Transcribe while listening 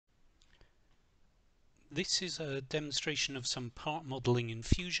This is a demonstration of some part modeling in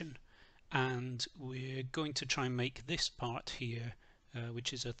Fusion, and we're going to try and make this part here,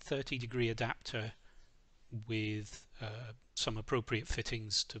 which is a 30-degree adapter with some appropriate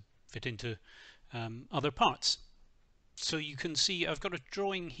fittings to fit into other parts. So you can see I've got a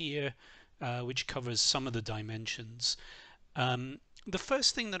drawing here which covers some of the dimensions. The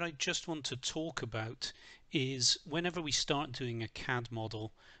first thing that I just want to talk about is whenever we start doing a CAD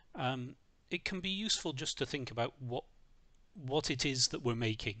model, it can be useful just to think about what it is that we're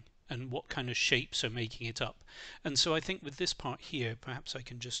making and what kind of shapes are making it up. And so I think with this part here, perhaps I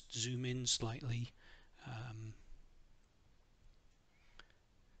can just zoom in slightly.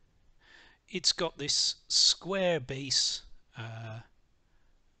 It's got this square base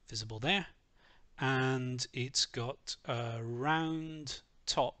visible there, and it's got a round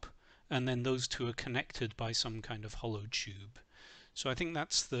top, and then those two are connected by some kind of hollow tube. So I think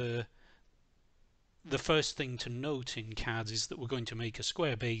that's the first thing to note in CAD is that we're going to make a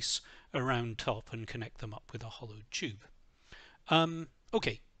square base, a round top, and connect them up with a hollowed tube.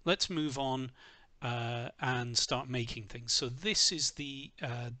 Okay, let's move on and start making things. So this is the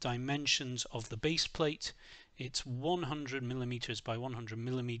dimensions of the base plate. It's 100 millimeters by 100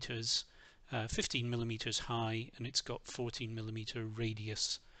 millimeters, 15 millimeters high, and it's got 14 millimeter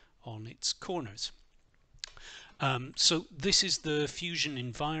radius on its corners. So this is the Fusion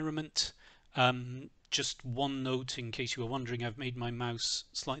environment. Just one note in case you were wondering, I've made my mouse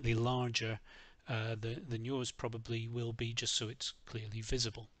slightly larger than yours probably will be, just so it's clearly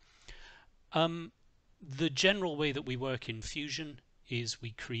visible. The general way that we work in Fusion is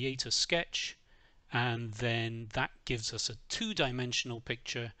we create a sketch, and then that gives us a two-dimensional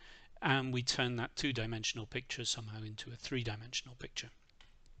picture, and we turn that two-dimensional picture somehow into a three-dimensional picture.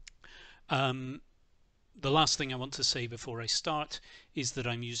 The last thing I want to say before I start is that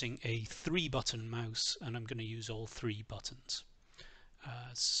I'm using a 3-button mouse, and I'm going to use all 3 buttons,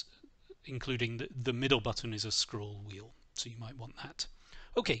 including the middle button is a scroll wheel, so you might want that.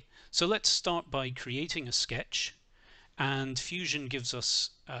 Okay, so let's start by creating a sketch, and Fusion gives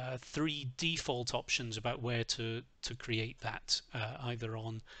us 3 default options about where to create that, either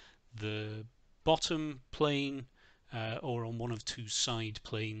on the bottom plane or on one of 2 side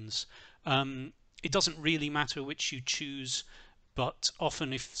planes. It doesn't really matter which you choose, but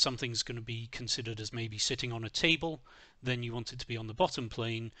often if something's going to be considered as maybe sitting on a table, then you want it to be on the bottom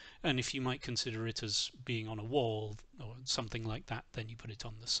plane, and if you might consider it as being on a wall or something like that, then you put it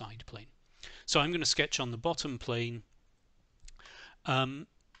on the side plane. So I'm going to sketch on the bottom plane. There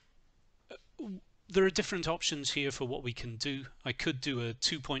are different options here for what we can do. I could do a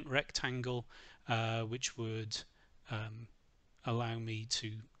 2-point rectangle, which would allow me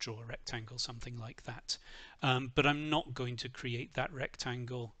to draw a rectangle, something like that. But I'm not going to create that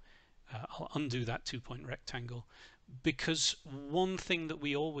rectangle. I'll undo that 2-point rectangle, because one thing that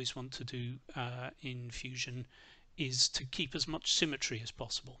we always want to do in Fusion is to keep as much symmetry as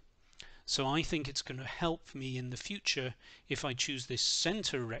possible. So I think it's going to help me in the future if I choose this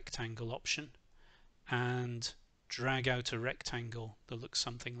center rectangle option and drag out a rectangle that looks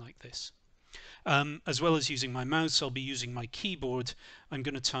something like this. As well as using my mouse, I'll be using my keyboard. I'm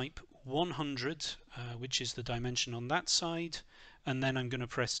going to type 100, which is the dimension on that side, and then I'm going to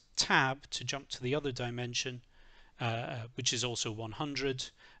press Tab to jump to the other dimension, which is also 100,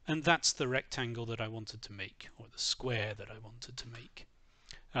 and that's the rectangle that I wanted to make, or the square that I wanted to make.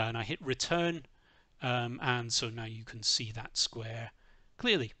 And I hit return, and so now you can see that square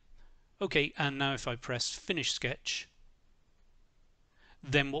clearly. Okay, and now if I press finish sketch,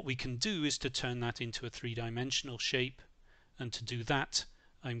 then what we can do is to turn that into a 3-dimensional shape, and to do that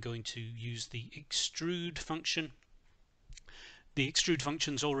I'm going to use the extrude function. The extrude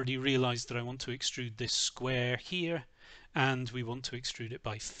function's already realized that I want to extrude this square here, and we want to extrude it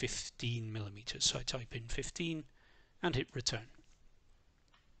by 15 millimeters. So I type in 15 and hit return.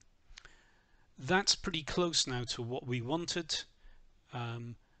 That's pretty close now to what we wanted,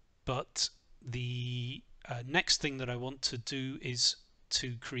 but the next thing that I want to do is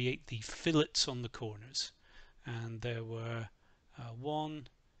to create the fillets on the corners, and there were 1,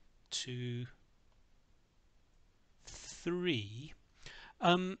 2, 3.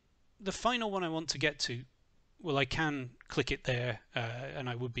 The final one I want to get to, well, I can click it there and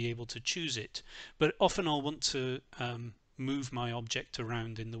I would be able to choose it, but often I'll want to move my object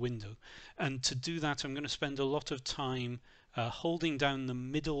around in the window, and to do that I'm going to spend a lot of time holding down the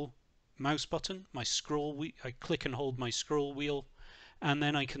middle mouse button, my scroll wheel. I click and hold my scroll wheel, and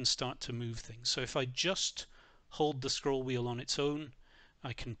then I can start to move things. So if I just hold the scroll wheel on its own,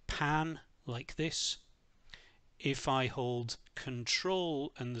 I can pan like this. If I hold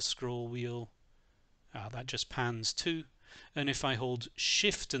Control and the scroll wheel, that just pans to, and if I hold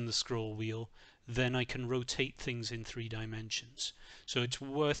shift in the scroll wheel, then I can rotate things in 3 dimensions. So it's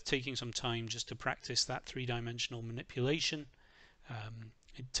worth taking some time just to practice that 3-dimensional manipulation.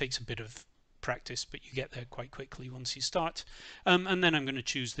 It takes a bit of practice, but you get there quite quickly once you start. And then I'm going to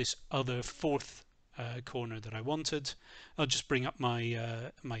choose this other 4th corner that I wanted. I'll just bring up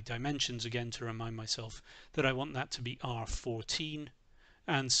my my dimensions again to remind myself that I want that to be R14,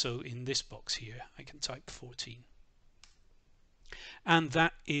 and so in this box here I can type 14. And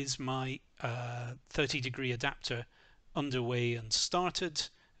that is my 30-degree adapter underway and started.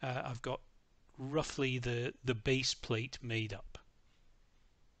 I've got roughly the base plate made up.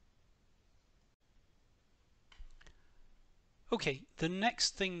 Okay, the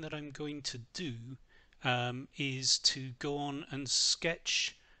next thing that I'm going to do is to go on and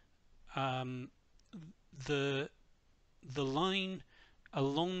sketch the line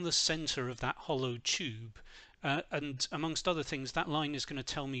along the center of that hollow tube, and amongst other things, that line is going to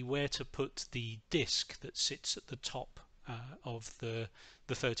tell me where to put the disc that sits at the top of the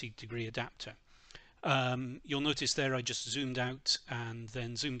 30-degree adapter. You'll notice there I just zoomed out and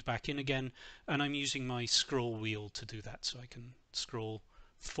then zoomed back in again, and I'm using my scroll wheel to do that, so I can scroll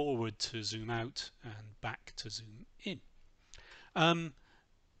forward to zoom out and back to zoom in.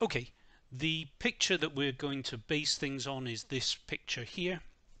 Okay, the picture that we're going to base things on is this picture here.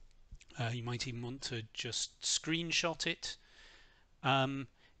 You might even want to just screenshot it.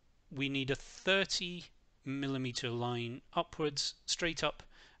 We need a 30mm line upwards, straight up,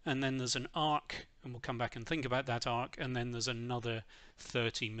 and then there's an arc, and we'll come back and think about that arc, and then there's another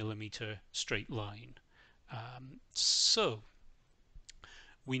 30mm straight line. So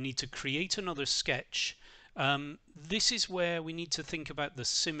we need to create another sketch. This is where we need to think about the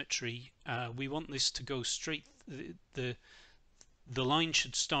symmetry. We want this to go straight, the line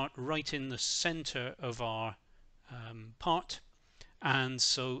should start right in the center of our part, and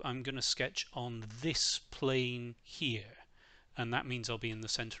so I'm going to sketch on this plane here, and that means I'll be in the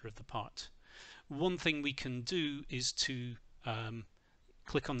center of the part. One thing we can do is to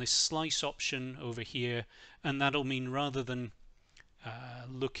click on this slice option over here, and that'll mean rather than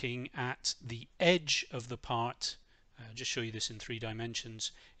looking at the edge of the part, just show you this in 3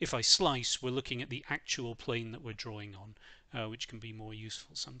 dimensions, if I slice, we're looking at the actual plane that we're drawing on, which can be more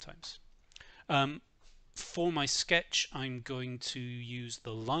useful sometimes. For my sketch, I'm going to use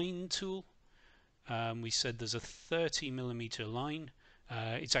the line tool. We said there's a 30mm line.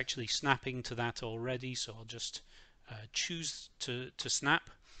 It's actually snapping to that already, so I'll just choose to snap,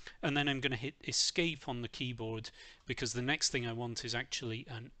 and then I'm going to hit escape on the keyboard, because the next thing I want is actually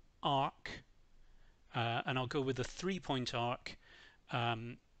an arc, and I'll go with a 3-point arc.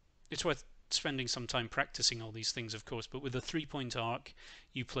 It's worth spending some time practicing all these things, of course, but with a 3-point arc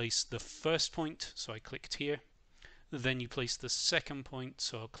you place the first point, so I clicked here, then you place the second point,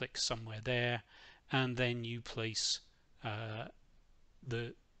 so I'll click somewhere there, and then you place a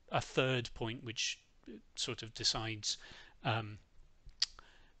 3rd point, which sort of decides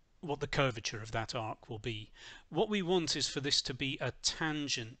what the curvature of that arc will be. What we want is for this to be a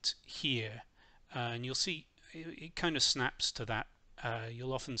tangent here, and you'll see it kind of snaps to that.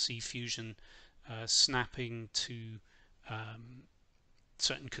 You'll often see Fusion snapping to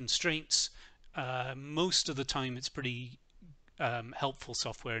certain constraints. Most of the time it's pretty helpful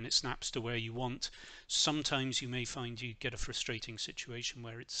software, and it snaps to where you want. Sometimes you may find you get a frustrating situation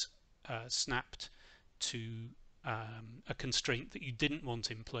where it's snapped to a constraint that you didn't want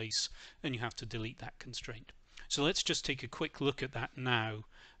in place, and you have to delete that constraint. So let's just take a quick look at that now.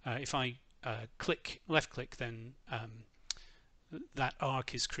 If I left click, then that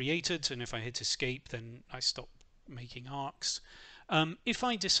arc is created, and if I hit escape, then I stop making arcs. If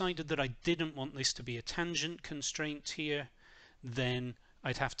I decided that I didn't want this to be a tangent constraint here, then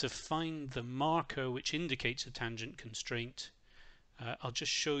I'd have to find the marker which indicates a tangent constraint. I'll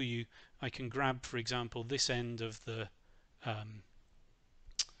just show you. I can grab, for example, this end of the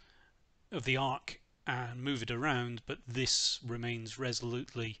arc and move it around, but this remains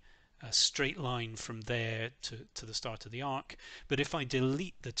resolutely a straight line from there to the start of the arc. But if I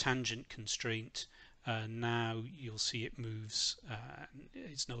delete the tangent constraint, now you'll see it moves,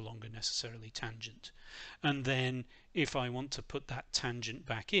 it's no longer necessarily tangent. And then if I want to put that tangent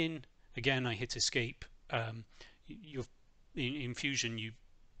back in, again I hit escape. In Fusion you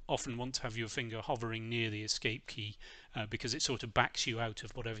often want to have your finger hovering near the escape key, because it sort of backs you out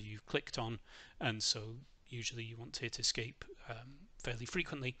of whatever you've clicked on, and so usually you want to hit escape fairly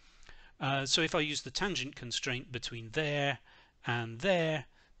frequently. So if I use the tangent constraint between there and there,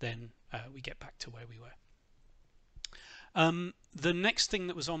 then we get back to where we were. The next thing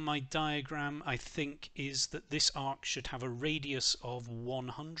that was on my diagram, I think, is that this arc should have a radius of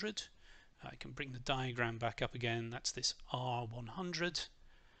 100. I can bring the diagram back up again. That's this R100.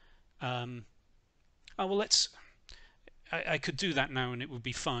 Oh well, I could do that now and it would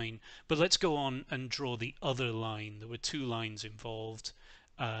be fine, but let's go on and draw the other line. There were two lines involved,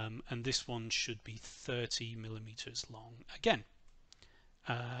 and this one should be 30 millimeters long again.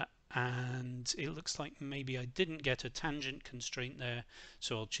 And it looks like maybe I didn't get a tangent constraint there,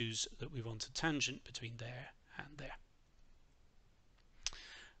 so I'll choose that we want a tangent between there and there.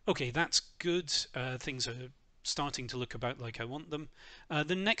 Okay, that's good. Things are starting to look about like I want them.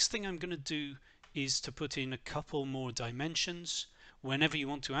 The next thing I'm going to do is to put in a couple more dimensions. Whenever you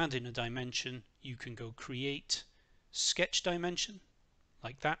want to add in a dimension, you can go create sketch dimension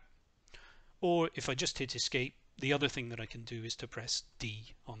like that, or if I just hit escape, the other thing that I can do is to press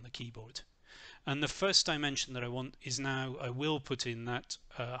D on the keyboard. And the first dimension that I want is now, I will put in that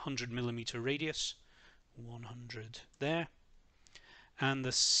 100 millimeter radius, 100 there. And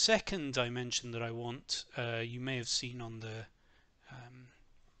the second dimension that I want, you may have seen on the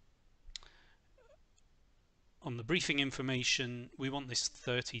briefing information, we want this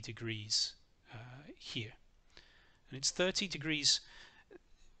 30 degrees here. And it's 30 degrees.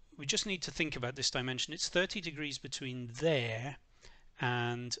 We just need to think about this dimension. It's 30 degrees between there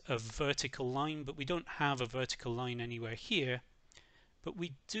and a vertical line, but we don't have a vertical line anywhere here, but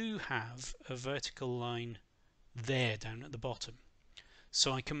we do have a vertical line there down at the bottom.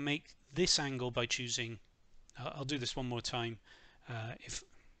 So I can make this angle by choosing, I'll do this one more time,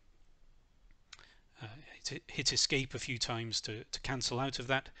 hit escape a few times to cancel out of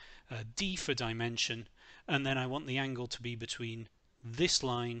that, D for dimension, and then I want the angle to be between this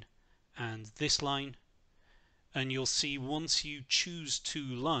line and this line, and you'll see once you choose two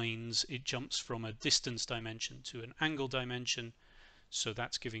lines it jumps from a distance dimension to an angle dimension, so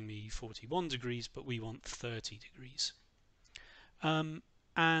that's giving me 41 degrees, but we want 30 degrees.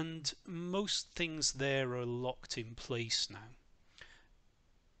 And most things there are locked in place now.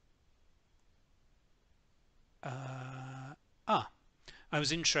 I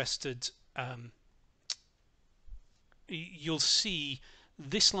was interested, you'll see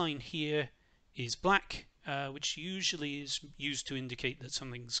this line here is black, which usually is used to indicate that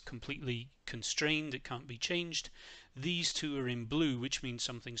something's completely constrained, it can't be changed. These two are in blue, which means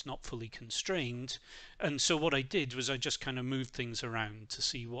something's not fully constrained. And so what I did was I just kind of moved things around to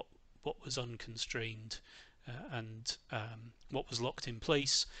see what was unconstrained and what was locked in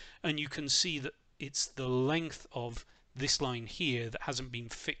place. And you can see that it's the length of this line here that hasn't been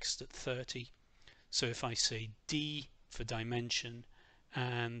fixed at 30. So if I say D for dimension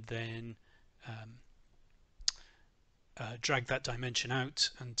and then drag that dimension out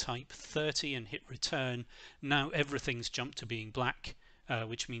and type 30 and hit return, now everything's jumped to being black,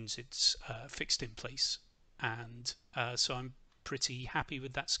 which means it's fixed in place. And so I'm pretty happy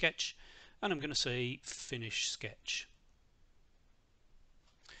with that sketch, and I'm going to say finish sketch.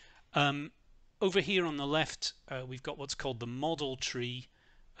 Over here on the left, we've got what's called the model tree.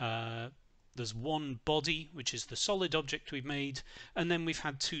 There's one body, which is the solid object we've made, and then we've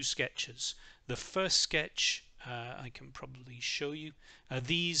had two sketches. The first sketch, I can probably show you.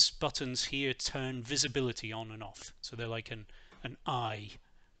 These buttons here turn visibility on and off, so they're like an eye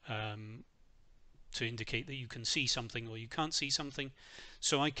to indicate that you can see something or you can't see something.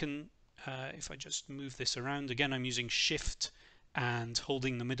 So I can, if I just move this around, again I'm using Shift and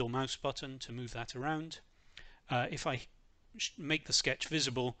holding the middle mouse button to move that around. If I make the sketch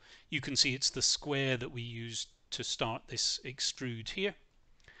visible, you can see it's the square that we used to start this extrude here,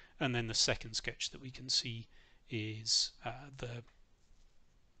 and then the second sketch that we can see is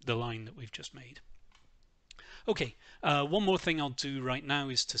the line that we've just made. Okay, one more thing I'll do right now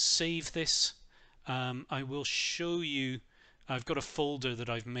is to save this. I will show you, I've got a folder that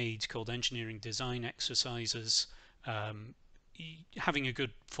I've made called Engineering Design Exercises. Having a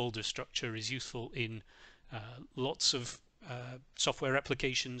good folder structure is useful in lots of software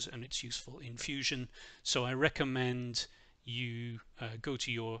applications, and it's useful in Fusion. So I recommend you go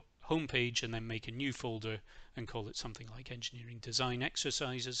to your home page and then make a new folder and call it something like Engineering Design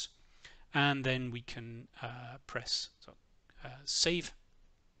Exercises, and then we can press save,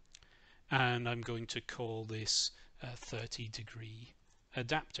 and I'm going to call this 30-degree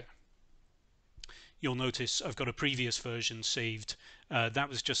adapter. You'll notice I've got a previous version saved. That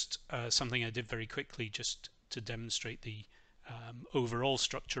was just something I did very quickly just to demonstrate the overall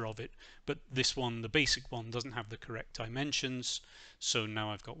structure of it, but this one, the basic one, doesn't have the correct dimensions, so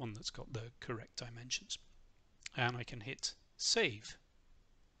now I've got one that's got the correct dimensions, and I can hit save.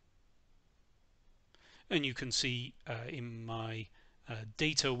 and you can see in my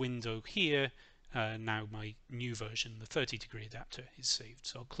data window here now my new version, the 30-degree adapter, is saved.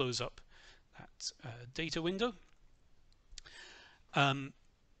 So I'll close up that data window.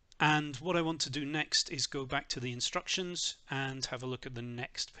 And what I want to do next is go back to the instructions and have a look at the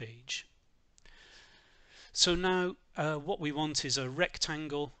next page. So now what we want is a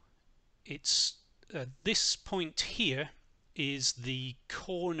rectangle. It's this point here is the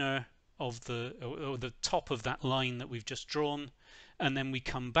corner of or the top of that line that we've just drawn, and then we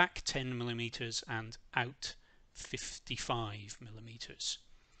come back 10 millimeters and out 55 millimeters.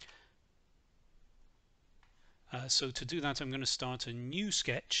 So to do that, I'm going to start a new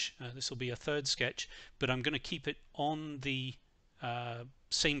sketch. This will be a third sketch, but I'm going to keep it on the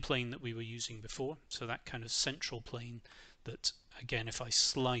same plane that we were using before. So that kind of central plane that, again, if I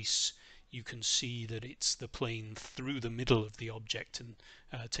slice, you can see that it's the plane through the middle of the object and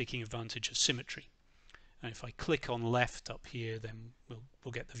taking advantage of symmetry. And if I click on left up here, then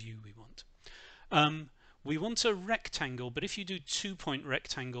we'll get the view we want. We want a rectangle, but if you do 2-point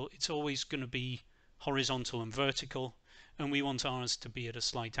rectangle, it's always going to be horizontal and vertical, and we want ours to be at a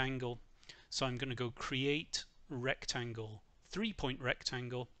slight angle. So I'm going to go create rectangle, 3-point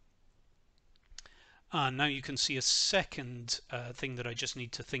rectangle. Now you can see a second thing that I just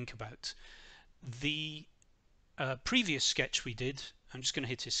need to think about. The previous sketch we did, I'm just going to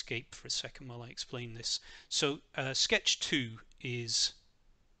hit escape for a second while I explain this. So sketch 2 is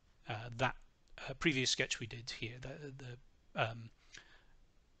that previous sketch we did here, the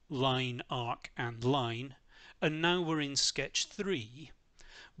line, arc and line, and now we're in sketch 3.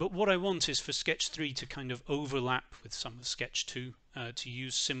 But what I want is for sketch 3 to kind of overlap with some of sketch 2, to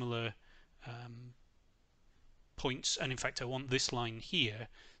use similar points, and in fact I want this line here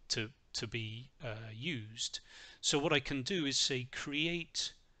to be used. So what I can do is say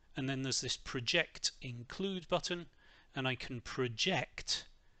create, and then there's this project include button, and I can project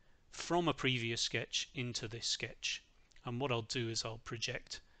from a previous sketch into this sketch. And what I'll do is I'll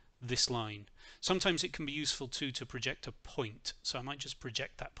project this line. Sometimes it can be useful too to project a point, so I might just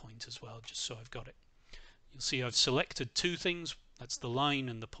project that point as well, just so I've got it. You'll see I've selected two things, that's the line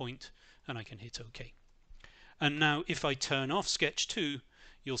and the point, and I can hit OK. And now if I turn off sketch 2,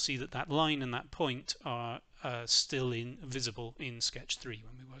 you'll see that that line and that point are still visible in sketch 3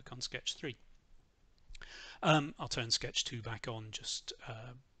 when we work on sketch 3. I'll turn sketch 2 back on just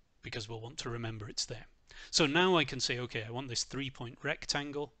because we'll want to remember it's there. So now I can say, okay, I want this 3-point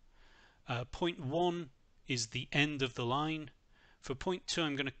rectangle. Point 1 is the end of the line. For point 2,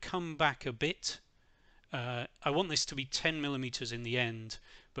 I'm going to come back a bit. I want this to be 10 millimeters in the end,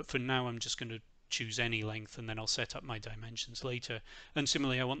 but for now I'm just going to choose any length, and then I'll set up my dimensions later. And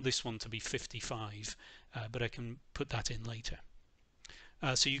similarly, I want this one to be 55, but I can put that in later.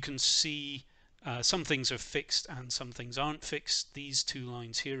 So you can see some things are fixed and some things aren't fixed. These two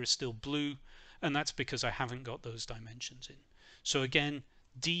lines here are still blue, and that's because I haven't got those dimensions in. So again,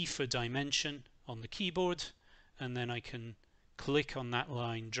 D for dimension on the keyboard, and then I can click on that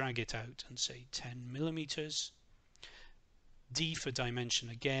line, drag it out and say 10 millimeters. D for dimension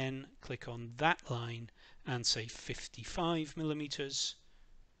again, click on that line and say 55 millimeters,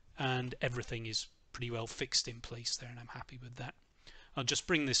 and everything is pretty well fixed in place there, and I'm happy with that. I'll just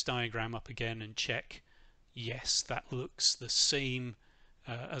bring this diagram up again and check. Yes, that looks the same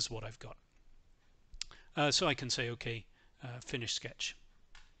as what I've got. So I can say OK, finish sketch.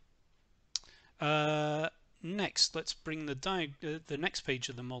 Next, let's bring the next page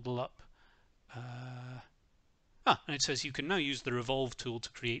of the model up. And it says you can now use the revolve tool to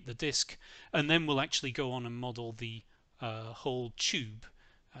create the disc, and then we'll actually go on and model the whole tube.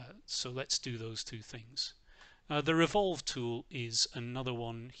 So let's do those two things. The revolve tool is another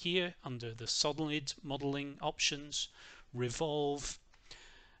one here under the solid modeling options, revolve,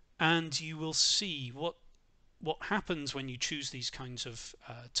 and you will see what happens when you choose these kinds of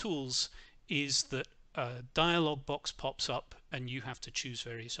tools is that a dialog box pops up and you have to choose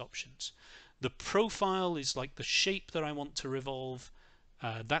various options. The profile is like the shape that I want to revolve.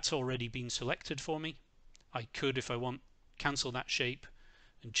 That's already been selected for me. I could, if I want, cancel that shape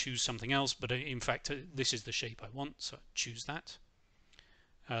and choose something else, but in fact this is the shape I want, so choose that.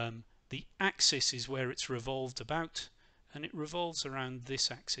 The axis is where it's revolved about, and it revolves around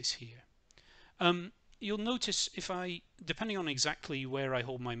this axis here. You'll notice if depending on exactly where I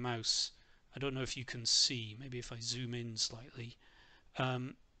hold my mouse, I don't know if you can see, maybe if I zoom in slightly,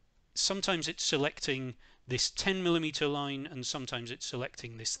 sometimes it's selecting this 10 millimeter line and sometimes it's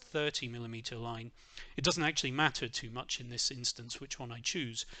selecting this 30 millimeter line. It doesn't actually matter too much in this instance which one I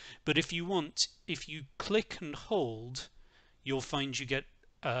choose, but if you want, if you click and hold, you'll find you get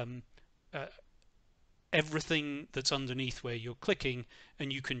everything that's underneath where you're clicking,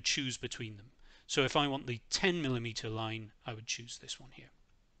 and you can choose between them. So if I want the 10mm line, I would choose this one here.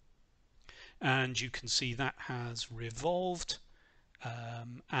 And you can see that has revolved,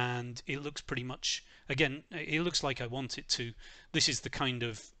 and it looks pretty much, again, it looks like I want it to. This is the kind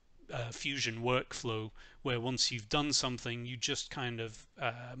of Fusion workflow where once you've done something, you just kind of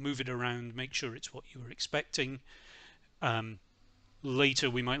move it around, make sure it's what you were expecting. Later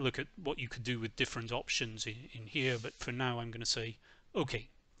we might look at what you could do with different options in here, but for now I'm going to say okay,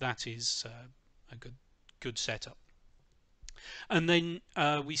 that is a good setup. And then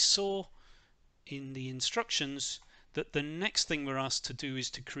we saw in the instructions that the next thing we're asked to do is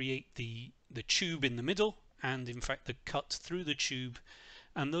to create the tube in the middle, and in fact the cut through the tube,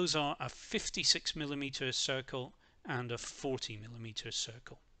 and those are a 56mm circle and a 40mm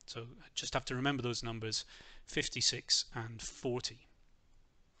circle. So I just have to remember those numbers, 56 and 40.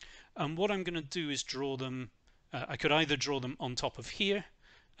 And what I'm going to do is draw them. I could either draw them on top of here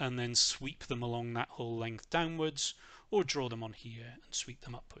and then sweep them along that whole length downwards, or draw them on here and sweep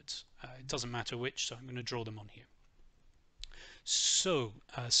them upwards. It doesn't matter which, so I'm going to draw them on here. So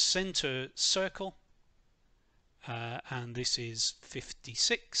center circle, and this is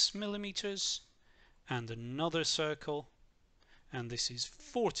 56mm, and another circle, and this is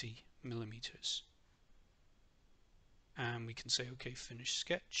 40mm. And we can say okay, finish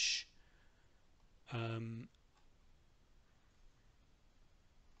sketch.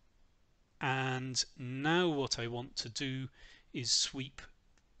 And now what I want to do is sweep.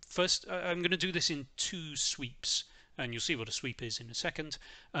 First, I'm going to do this in 2 sweeps, and you'll see what a sweep is in a second.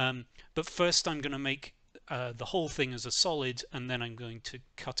 But first I'm going to make the whole thing as a solid, and then I'm going to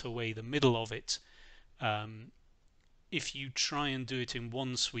cut away the middle of it. If you try and do it in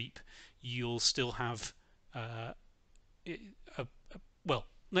one sweep, you'll still have well,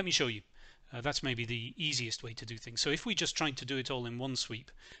 let me show you. That's maybe the easiest way to do things. So if we just tried to do it all in one sweep,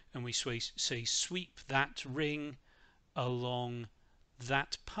 and we say sweep that ring along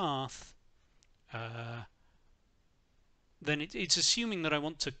that path, then it's assuming that I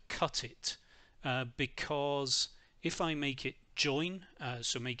want to cut it, because if I make it join,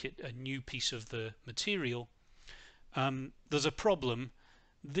 so make it a new piece of the material, there's a problem.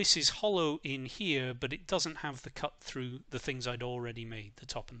 This is hollow in here, but it doesn't have the cut through the things I'd already made, the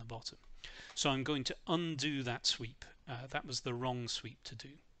top and the bottom. So I'm going to undo that sweep. That was the wrong sweep to do.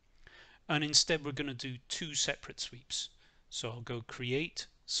 And instead we're going to do 2 separate sweeps. So I'll go create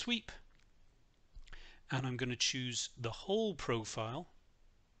sweep, and I'm going to choose the whole profile.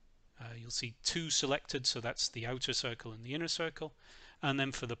 You'll see 2 selected, so that's the outer circle and the inner circle. And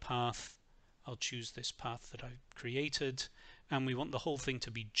then for the path, I'll choose this path that I've created, and we want the whole thing to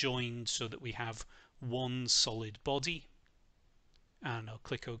be joined so that we have one solid body, and I'll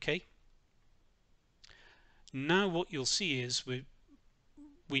click OK. Now what you'll see is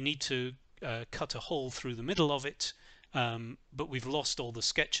we need to cut a hole through the middle of it, but we've lost all the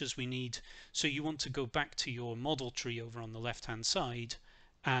sketches we need, so you want to go back to your model tree over on the left hand side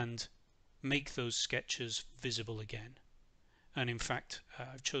and make those sketches visible again. And in fact,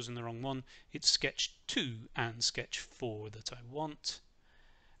 I've chosen the wrong one. It's sketch 2 and sketch 4 that I want.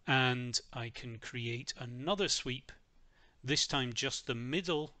 And I can create another sweep, this time just the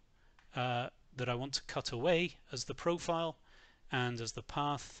middle that I want to cut away as the profile, and as the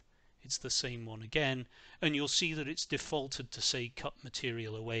path it's the same one again. And you'll see that it's defaulted to say cut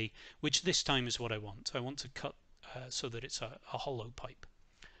material away, which this time is what I want. I want to cut so that it's a hollow pipe.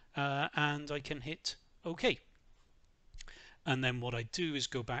 And I can hit OK. And then what I do is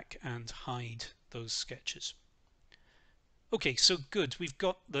go back and hide those sketches. Okay, so good. We've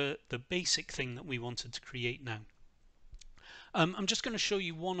got the basic thing that we wanted to create now. I'm just going to show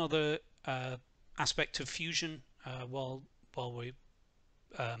you one other aspect of Fusion while we're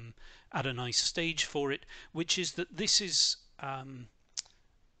at a nice stage for it, which is that this is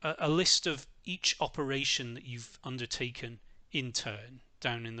a list of each operation that you've undertaken in turn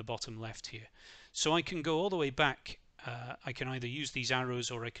down in the bottom left here. So I can go all the way back. I can either use these arrows,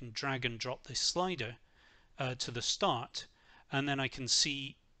 or I can drag and drop this slider to the start, and then I can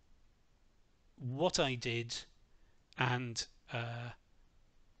see what I did, and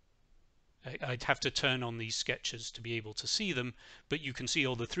I'd have to turn on these sketches to be able to see them, but you can see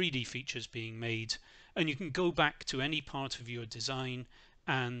all the 3D features being made, and you can go back to any part of your design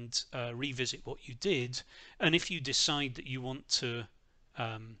and revisit what you did. And if you decide that you want to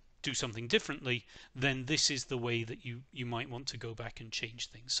do something differently, then this is the way that you might want to go back and change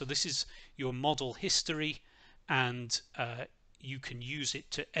things. So this is your model history, and you can use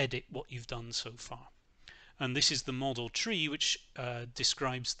it to edit what you've done so far. And this is the model tree, which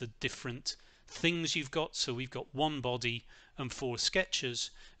describes the different things you've got. So we've got one body and 4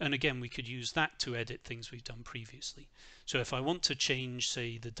 sketches, and again we could use that to edit things we've done previously. So if I want to change,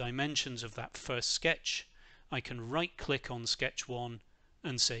 say, the dimensions of that first sketch, I can right click on sketch 1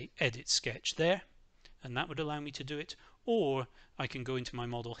 and say edit sketch there, and that would allow me to do it. Or I can go into my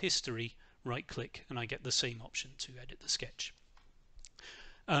model history, right click, and I get the same option to edit the sketch.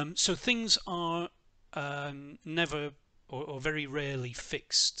 So things are never or very rarely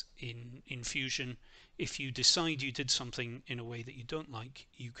fixed in Fusion. If you decide you did something in a way that you don't like,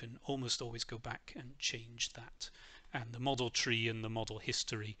 you can almost always go back and change that. And the model tree and the model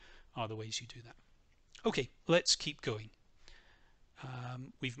history are the ways you do that. Okay, let's keep going.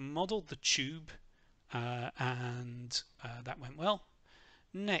 We've modeled the tube and that went well.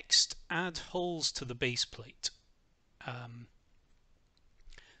 Next, add holes to the base plate.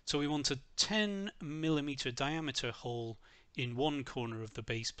 So we want a 10mm diameter hole in one corner of the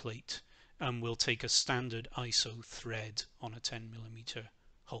base plate, and we'll take a standard ISO thread on a 10mm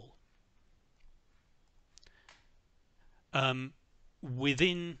hole.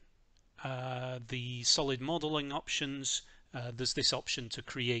 Within the solid modeling options, there's this option to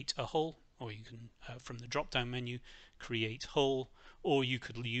create a hole, or you can, from the drop down menu, create hole, or you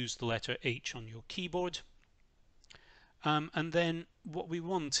could use the letter H on your keyboard. And then what we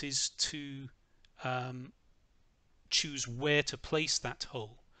want is to choose where to place that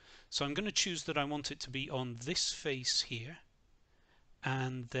hole. So I'm going to choose that I want it to be on this face here,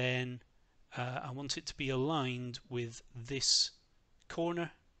 and then I want it to be aligned with this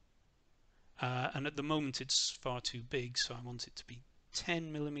corner, and at the moment it's far too big, so I want it to be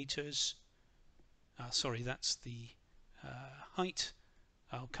 10mm. Sorry, that's the height.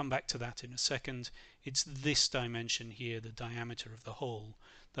 I'll come back to that in a second. It's this dimension here, the diameter of the hole,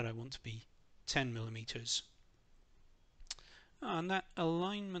 that I want to be 10mm. And that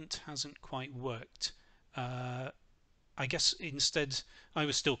alignment hasn't quite worked. I guess instead I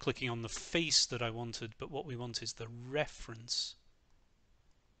was still clicking on the face that I wanted, but what we want is the reference.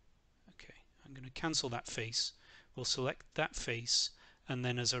 Okay, I'm going to cancel that face. We'll select that face, and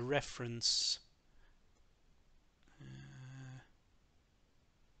then as a reference,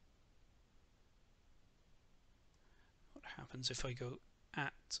 happens if I go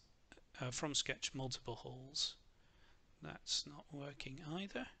at from sketch multiple holes. That's not working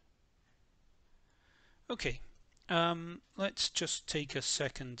either. Okay, let's just take a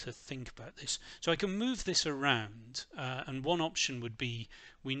second to think about this. So I can move this around, and one option would be,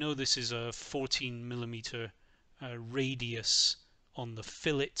 we know this is a 14mm radius on the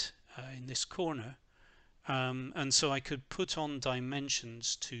fillet in this corner, and so I could put on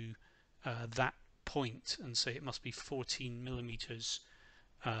dimensions to that point and say it must be 14mm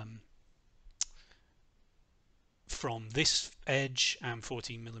from this edge and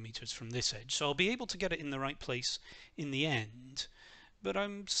 14mm from this edge. So I'll be able to get it in the right place in the end, but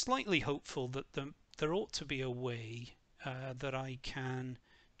I'm slightly hopeful that there ought to be a way that I can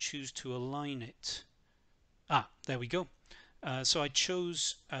choose to align it. There we go. So I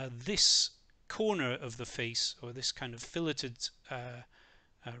chose this corner of the face, or this kind of filleted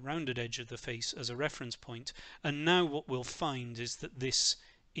rounded edge of the face, as a reference point, and now what we'll find is that this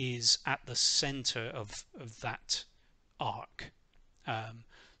is at the center of that arc.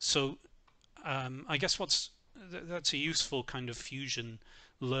 So I guess that's a useful kind of Fusion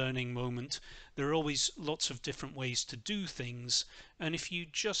learning moment. There are always lots of different ways to do things, and if you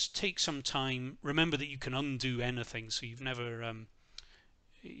just take some time, remember that you can undo anything, so you've never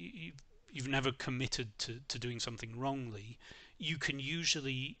committed to doing something wrongly. You can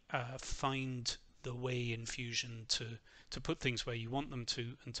usually find the way in Fusion to put things where you want them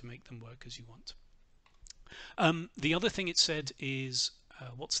to, and to make them work as you want. The other thing it said is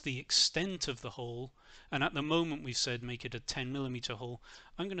what's the extent of the hole, and at the moment we've said make it a 10mm hole.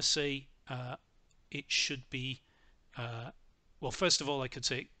 I'm going to say it should be, well, first of all I could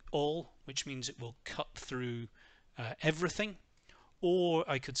say all, which means it will cut through everything, or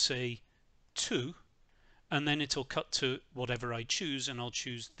I could say 2, and then it'll cut to whatever I choose, and I'll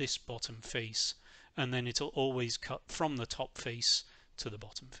choose this bottom face, and then it'll always cut from the top face to the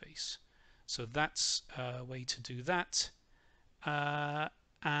bottom face. So that's a way to do that.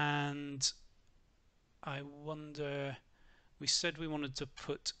 And I wonder, we said we wanted to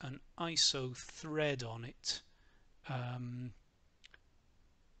put an ISO thread on it.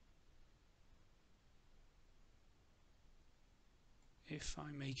 If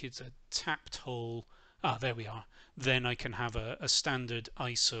I make it a tapped hole, there we are, then I can have a standard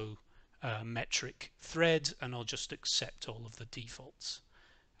ISO metric thread, and I'll just accept all of the defaults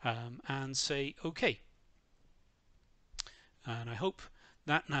and say OK. And I hope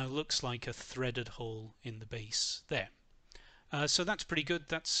That now looks like a threaded hole in the base there. So that's pretty good.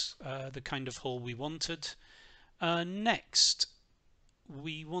 That's the kind of hole we wanted. Next,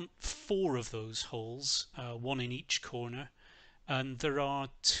 we want 4 of those holes, 1 in each corner, and there are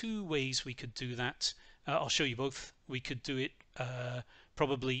 2 ways we could do that. I'll show you both. We could do it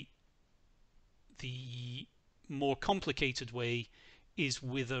probably the more complicated way is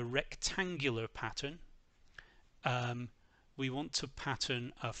with a rectangular pattern. We want to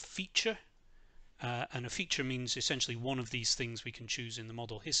pattern a feature, and a feature means essentially one of these things we can choose in the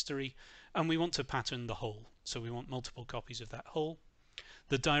model history, and we want to pattern the whole, so we want multiple copies of that whole.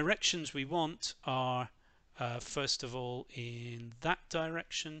 The directions we want are first of all in that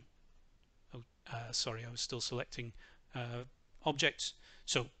direction. Sorry, I was still selecting objects,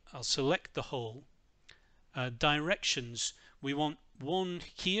 so I'll select the whole. Directions, we want one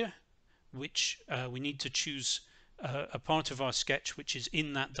here, which we need to choose a part of our sketch which is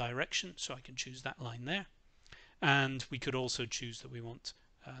in that direction, so I can choose that line there, and we could also choose that we want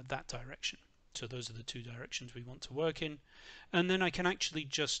that direction. So those are the 2 directions we want to work in, and then I can actually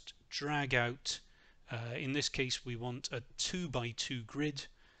just drag out, in this case we want a 2 by 2 grid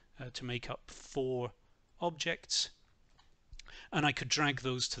to make up 4 objects, and I could drag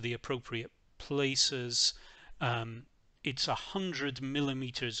those to the appropriate places. It's 100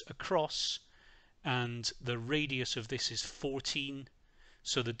 millimeters across, and the radius of this is 14,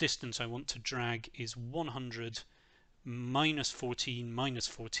 so the distance I want to drag is 100 minus 14 minus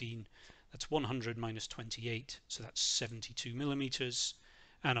 14. That's 100 minus 28, so that's 72 millimeters,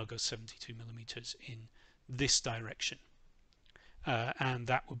 and I'll go 72 millimeters in this direction, and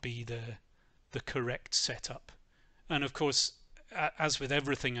that would be the correct setup. And of course, as with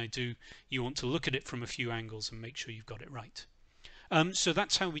everything I do, you want to look at it from a few angles and make sure you've got it right. So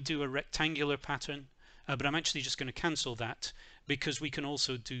that's how we do a rectangular pattern, but I'm actually just going to cancel that because we can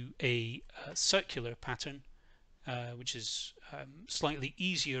also do a circular pattern, which is slightly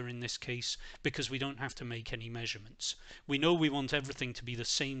easier in this case because we don't have to make any measurements. We know we want everything to be the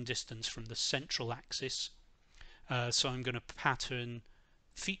same distance from the central axis, so I'm going to pattern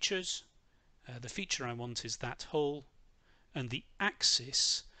features. The feature I want is that hole, and the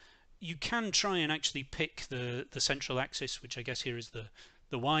axis, you can try and actually pick the central axis, which I guess here is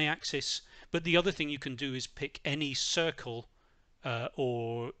the y-axis, but the other thing you can do is pick any circle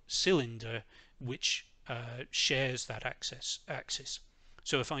or cylinder which shares that axis.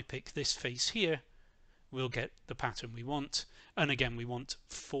 So if I pick this face here, we'll get the pattern we want, and again we want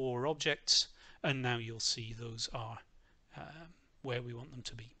 4 objects, and now you'll see those are where we want them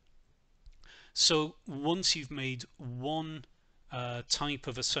to be. So once you've made one type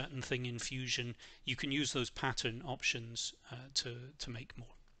of a certain thing in Fusion, you can use those pattern options to make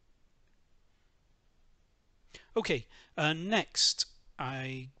more. Okay, next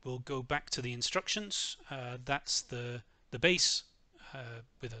I will go back to the instructions. That's the base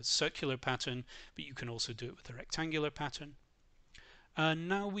with a circular pattern, but you can also do it with a rectangular pattern.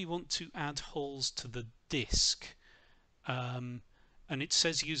 Now we want to add holes to the disc, and it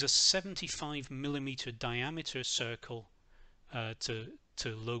says use a 75 millimeter diameter circle to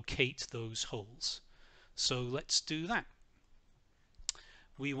locate those holes. So let's do that.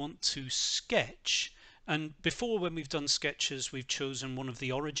 We want to sketch, and before, when we've done sketches, we've chosen one of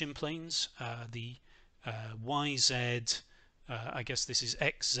the origin planes, the YZ, I guess this is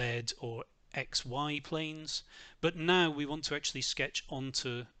XZ or XY planes, but now we want to actually sketch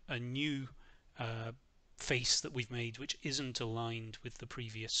onto a new face that we've made which isn't aligned with the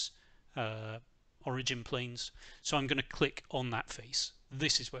previous origin planes. So I'm going to click on that face.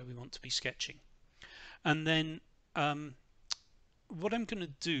 This is where we want to be sketching, and then what I'm going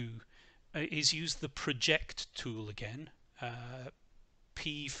to do is use the project tool again,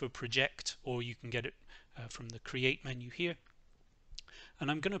 P for project, or you can get it from the create menu here, and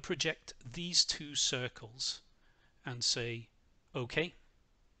I'm going to project these 2 circles and say OK.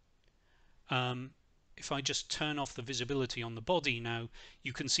 If I just turn off the visibility on the body now,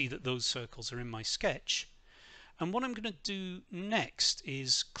 you can see that those circles are in my sketch, and what I'm going to do next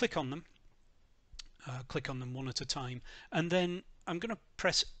is click on them one at a time, and then I'm going to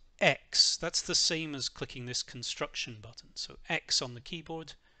press X. That's the same as clicking this construction button, so X on the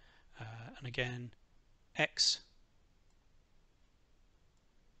keyboard, and again X,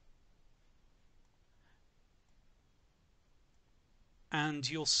 and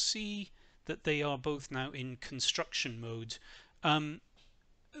you'll see that they are both now in construction mode.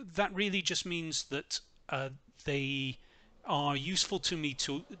 That really just means that they are useful to me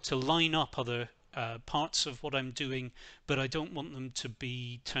to line up other parts of what I'm doing, but I don't want them to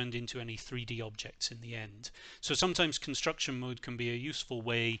be turned into any 3D objects in the end. So sometimes construction mode can be a useful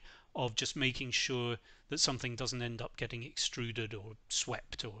way of just making sure that something doesn't end up getting extruded or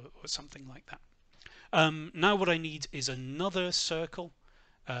swept or something like that. Now what I need is another circle.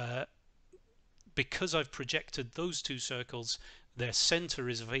 Because I've projected those two circles, their center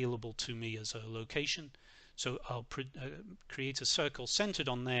is available to me as a location. So I'll create a circle centered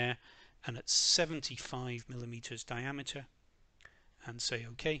on there and at 75 millimeters diameter and say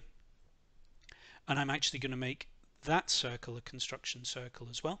OK. And I'm actually going to make that circle a construction circle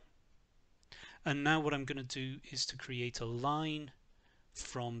as well. And now what I'm going to do is to create a line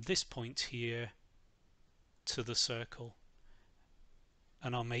from this point here to the circle,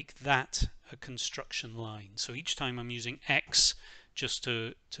 and I'll make that a construction line. So each time I'm using X just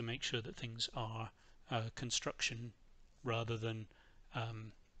to make sure that things are construction rather than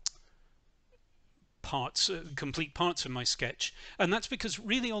complete parts of my sketch. And that's because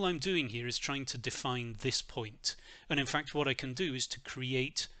really all I'm doing here is trying to define this point. And in fact what I can do is to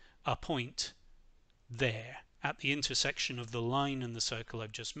create a point there at the intersection of the line and the circle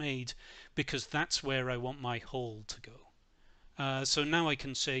I've just made, because that's where I want my hole to go. So now I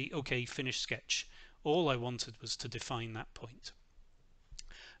can say, OK, finish sketch. All I wanted was to define that point.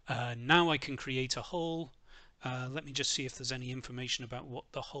 Now I can create a hole. Let me just see if there's any information about what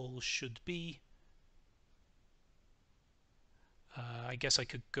the hole should be. I guess I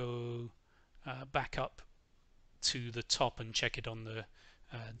could go back up to the top and check it on the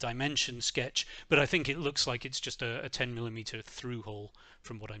dimension sketch, but I think it looks like it's just a 10 millimeter through hole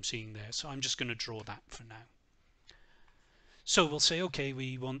from what I'm seeing there. So I'm just going to draw that for now. So we'll say, OK,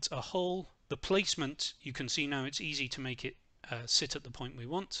 we want a hole. The placement, you can see now it's easy to make it sit at the point we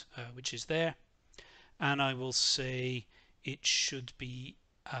want, which is there. And I will say it should be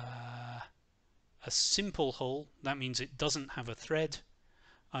a simple hole. That means it doesn't have a thread.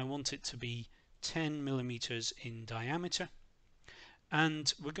 I want it to be 10 millimeters in diameter.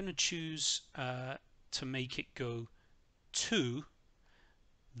 And we're going to choose to make it go to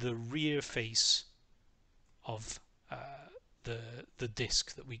the rear face of the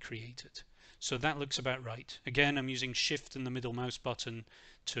disk that we created. So that looks about right. Again, I'm using Shift and the middle mouse button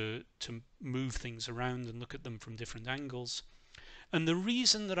to move things around and look at them from different angles. And the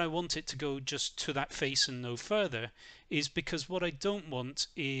reason that I want it to go just to that face and no further is because what I don't want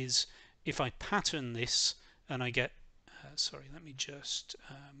is if I pattern this and I get sorry, let me just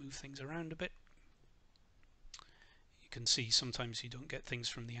move things around a bit. You can see sometimes you don't get things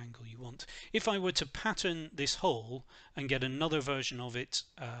from the angle you want. If I were to pattern this hole and get another version of it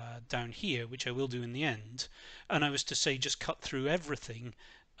down here, which I will do in the end, and I was to say just cut through everything,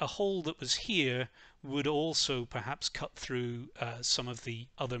 a hole that was here would also perhaps cut through some of the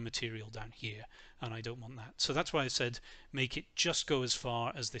other material down here, and I don't want that. So that's why I said make it just go as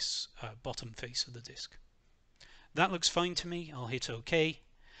far as this bottom face of the disc. That looks fine to me. I'll hit OK.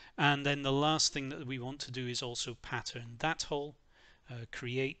 And then the last thing that we want to do is also pattern that hole.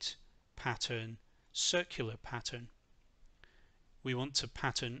 Create, pattern, circular pattern. We want to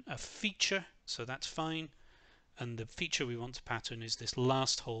pattern a feature, so that's fine. And the feature we want to pattern is this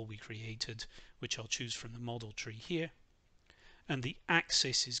last hole we created, which I'll choose from the model tree here. And the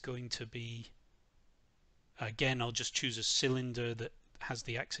axis is going to be, again, I'll just choose a cylinder that has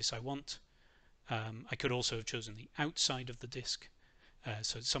the axis I want. I could also have chosen the outside of the disk,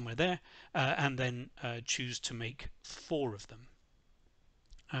 so it's somewhere there, and then choose to make 4 of them.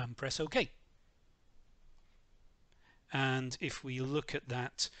 Press OK. And if we look at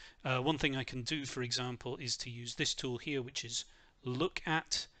that, one thing I can do, for example, is to use this tool here, which is look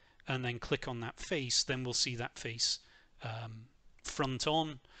at, and then click on that face. Then we'll see that face front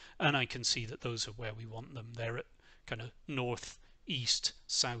on, and I can see that those are where we want them. They're at kind of north, east,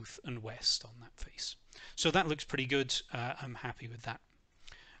 south and west on that face. So that looks pretty good. I'm happy with that.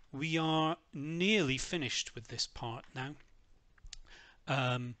 We are nearly finished with this part now.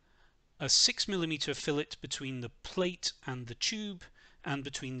 A 6 millimeter fillet between the plate and the tube, and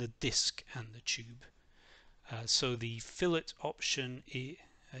between the disc and the tube. So the fillet option is,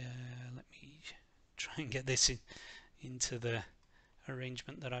 let me try and get this into the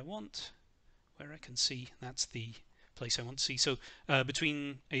arrangement that I want, where I can see that's the place I want to see. So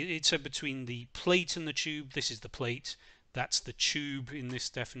it said between the plate and the tube. This is the plate, that's the tube in this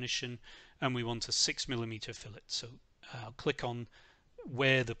definition, and we want a 6 millimeter fillet. So I'll click on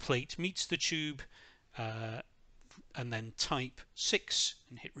where the plate meets the tube and then type 6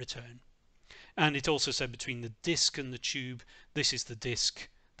 and hit return. And it also said between the disc and the tube. This is the disc,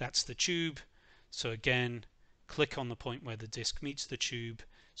 that's the tube. So again, click on the point where the disc meets the tube,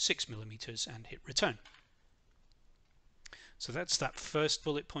 6mm, and hit return. So that's that first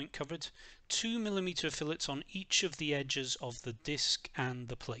bullet point covered. 2mm fillets on each of the edges of the disc and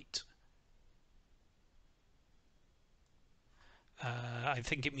the plate. I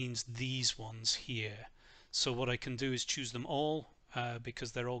think it means these ones here. So what I can do is choose them all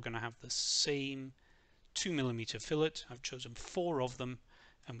because they're all going to have the same 2mm fillet. I've chosen 4 of them,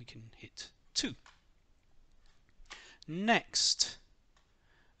 and we can hit 2. Next,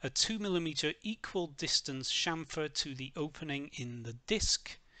 a 2mm equal distance chamfer to the opening in the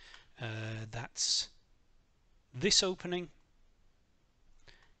disc. That's this opening.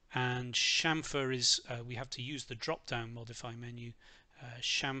 And chamfer is, we have to use the drop down modify menu,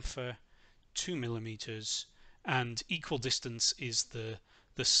 chamfer 2mm, and equal distance is the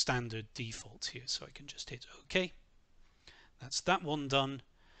standard default here, so I can just hit OK. That's that one done.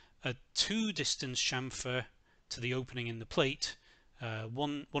 A 2 distance chamfer to the opening in the plate.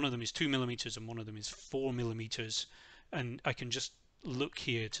 One of them is 2mm and one of them is 4mm, and I can just look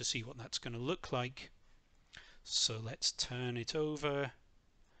here to see what that's going to look like. So let's turn it over.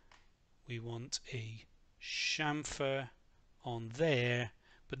 We want a chamfer on there,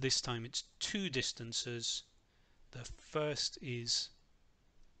 but this time it's 2 distances. The first is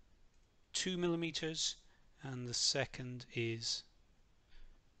 2mm and the second is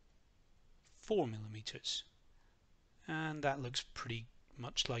 4mm, and that looks pretty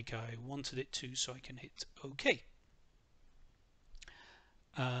much like I wanted it to, so I can hit OK.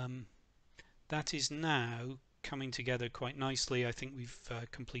 That is now coming together quite nicely. I think we've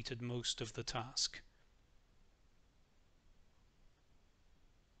completed most of the task.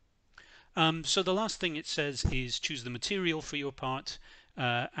 So the last thing it says is choose the material for your part,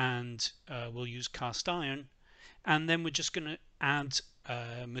 and we'll use cast iron, and then we're just going to add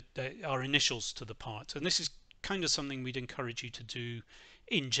our initials to the part. And this is kind of something we'd encourage you to do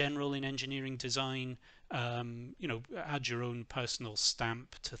in general in engineering design. You know, add your own personal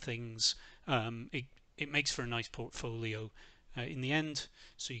stamp to things. It makes for a nice portfolio in the end.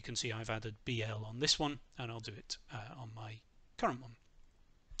 So you can see I've added BL on this one, and I'll do it on my current one.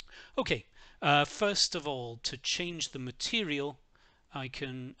 Okay, first of all, to change the material, I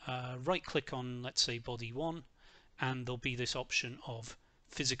can right click on, let's say, body 1, and there'll be this option of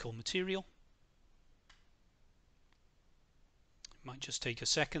physical material. It might just take a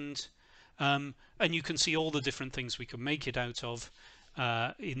second, and you can see all the different things we can make it out of.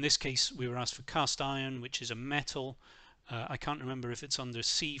 In this case, we were asked for cast iron, which is a metal. I can't remember if it's under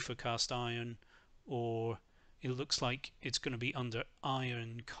C for cast iron, or it looks like it's going to be under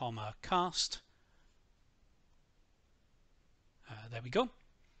iron, cast. There we go.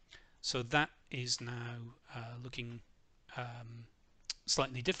 So that is now looking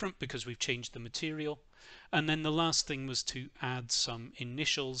slightly different because we've changed the material. And then the last thing was to add some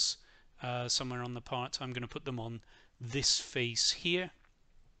initials somewhere on the part. I'm going to put them on this face here,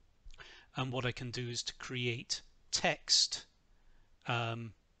 and what I can do is to create text,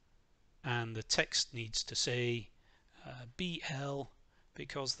 and the text needs to say BL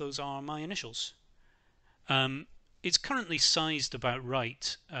because those are my initials. It's currently sized about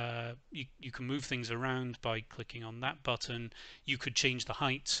right. You can move things around by clicking on that button. You could change the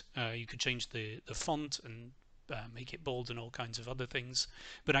height, you could change the font and make it bold and all kinds of other things,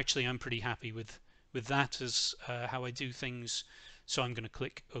 but actually I'm pretty happy with that as how I do things, so I'm going to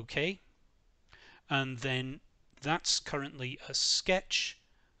click OK. And then that's currently a sketch.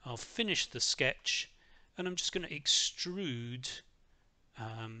 I'll finish the sketch, and I'm just going to extrude.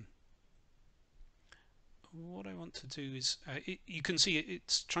 What I want to do is, you can see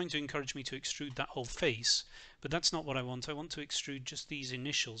it's trying to encourage me to extrude that whole face, but that's not what I want. I want to extrude just these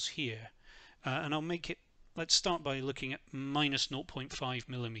initials here, and I'll make it, let's start by looking at minus 0.5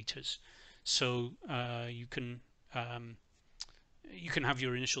 millimeters. So you can have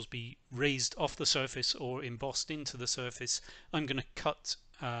your initials be raised off the surface or embossed into the surface. I'm going to cut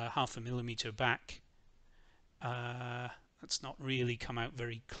 0.5 millimeter back. That's not really come out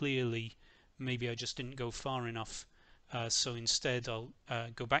very clearly. Maybe I just didn't go far enough. So instead I'll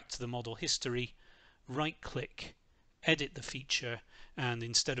go back to the model history, right click, edit the feature, and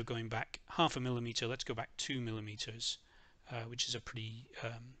instead of going back 0.5 millimeter, let's go back 2 millimeters, which is a pretty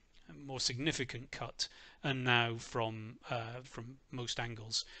more significant cut. And now from most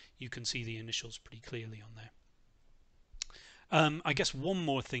angles you can see the initials pretty clearly on there. I guess one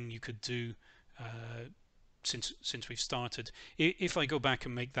more thing you could do since we've started, if I go back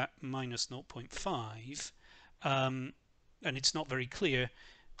and make that minus 0.5, and it's not very clear,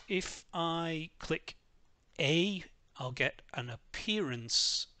 if I click A, I'll get an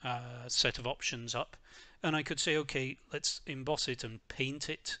appearance set of options up, and I could say, okay, let's emboss it and paint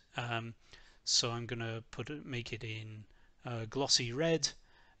it. So I'm going to make it in glossy red,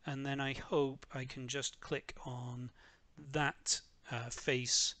 and then I hope I can just click on that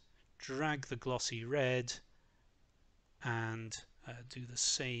face, drag the glossy red, and do the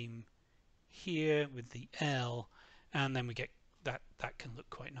same here with the L, and then we get that can look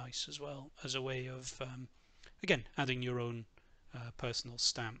quite nice as well, as a way of again adding your own personal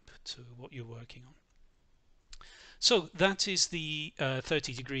stamp to what you're working on. So that is the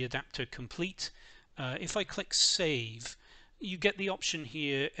 30-degree adapter complete. If I click save, you get the option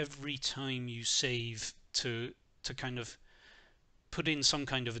here every time you save to kind of put in some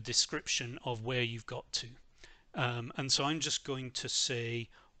kind of a description of where you've got to. And so I'm just going to say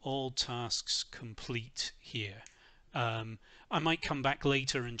all tasks complete here. I might come back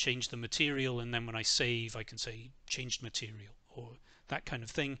later and change the material, and then when I save I can say changed material or that kind of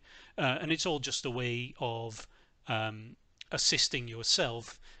thing, and it's all just a way of assisting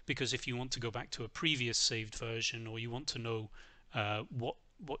yourself, because if you want to go back to a previous saved version, or you want to know what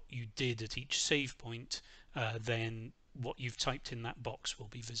you did at each save point, then what you've typed in that box will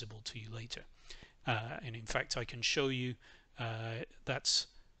be visible to you later. And in fact I can show you that's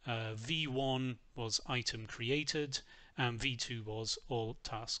V1 was item created and V2 was all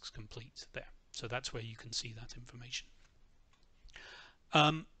tasks complete there. So that's where you can see that information.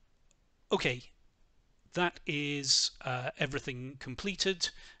 Okay, that is everything completed.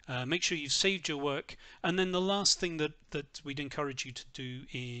 Make sure you've saved your work, and then the last thing that we'd encourage you to do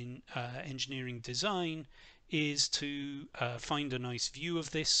in engineering design is to find a nice view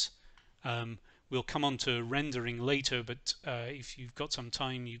of this. We'll come on to rendering later, but if you've got some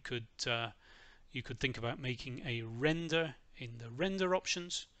time, you could think about making a render in the render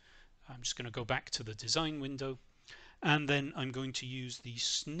options. I'm just going to go back to the design window, and then I'm going to use the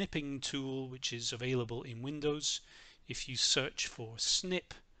snipping tool, which is available in Windows. If you search for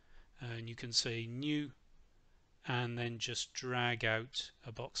snip, and you can say new, and then just drag out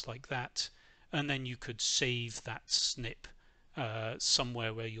a box like that, and then you could save that snip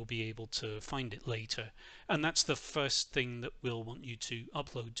somewhere where you'll be able to find it later, and that's the first thing that we'll want you to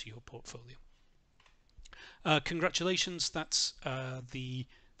upload to your portfolio. Congratulations, that's the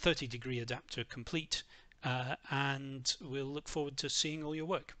 30-degree adapter complete, and we'll look forward to seeing all your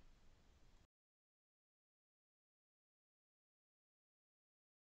work.